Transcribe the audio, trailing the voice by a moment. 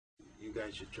You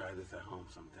guys should try this at home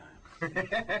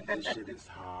sometime. This shit is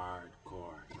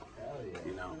hardcore. Hell yeah.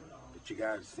 You know, but you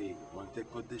gotta see, once they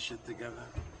put this shit together,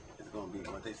 it's gonna be,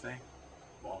 what they say,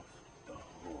 off the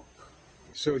hook.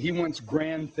 So he wants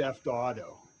Grand Theft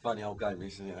Auto. Funny old guy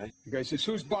recently, right? The guy says,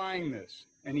 who's buying this?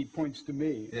 And he points to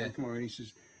me. Yeah. I come over and he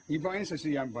says, are you buying this? I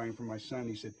said, yeah, I'm buying for my son.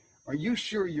 He said, are you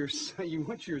sure your son, you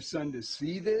want your son to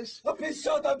see this? I've been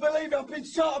shot, I believe it. I've been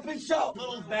shot, I've been shot.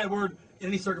 Little bad word in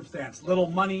any circumstance.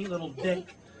 Little money, little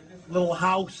dick, little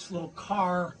house, little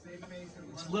car.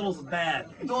 It's little's bad.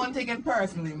 Don't take it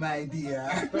personally, my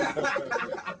dear.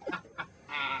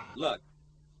 Look,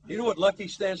 you know what Lucky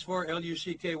stands for?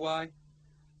 L-U-C-K-Y?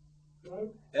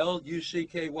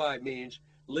 L-U-C-K-Y means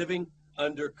living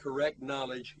under correct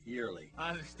knowledge yearly. I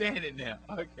understand it now.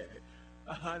 Okay.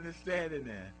 I understand it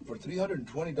now. For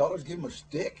 $320, give him a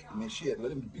stick? I mean, shit,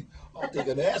 let him be. I'll take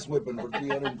an ass whipping for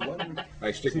 $320.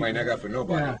 I stick my neck out for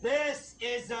nobody. Yeah. This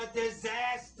is a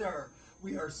disaster.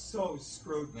 We are so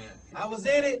screwed, man. I was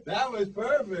in it. That was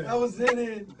perfect. I was in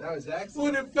it. That was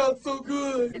excellent. When it felt so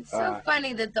good. It's so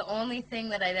funny that the only thing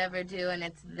that I'd ever do, and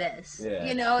it's this. Yeah.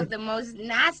 You know, the most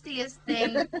nastiest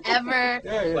thing ever.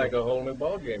 Yeah, it's like a whole new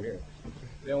ball game here.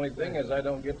 The only thing is I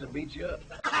don't get to beat you up.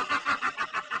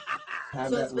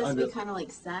 So it's supposed to be kind of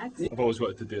like sex? I've always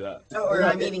wanted to do that. Oh, or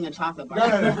I'm eating a chocolate bar.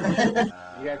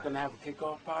 You guys gonna have a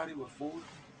kickoff party with food?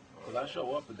 Because I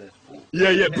show up with this food.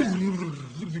 Yeah.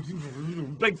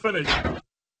 Big finish.